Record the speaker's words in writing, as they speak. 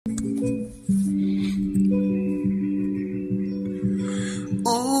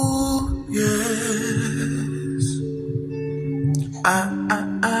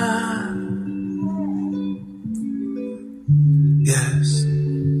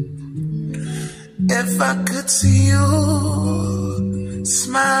If I could see you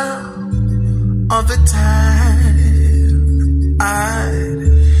smile all the time,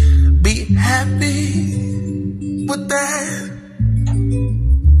 I'd be happy with that.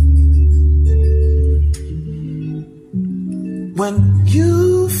 When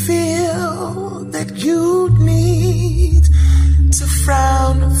you feel that you need to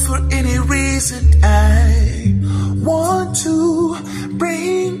frown for any reason, I want to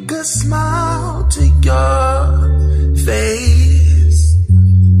bring a smile to your face.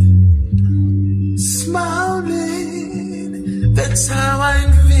 Smiling, that's how I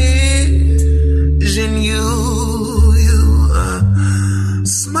envision you. You are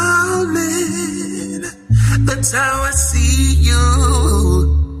smiling, that's how I see you.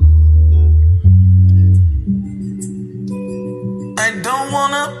 I don't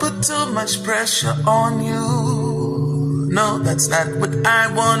wanna put too much pressure on you. No, that's not what I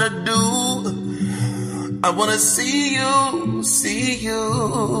wanna do. I wanna see you, see you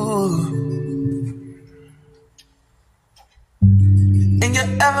in your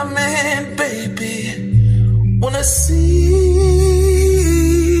element, baby. Wanna see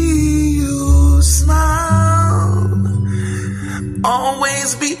you smile.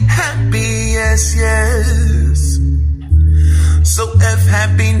 Always be happy, yes, yes. So if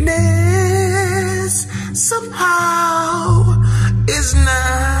happiness somehow is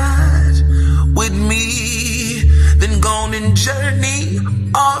not with me, then go and journey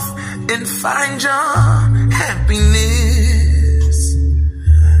off and find your happiness.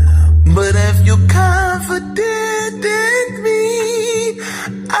 But if you're confident in me,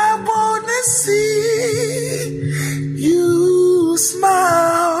 I wanna see you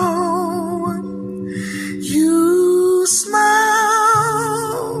smile. You smile.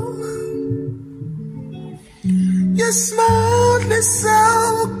 Your smile is so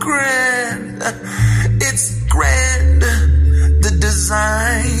grand. It's grand, the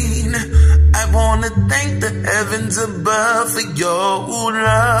design. I wanna thank the heavens above for your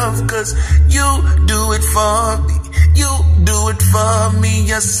love, 'cause you do it for me. You do it for me.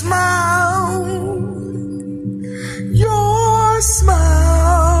 Your smile. Your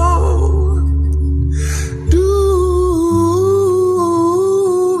smile.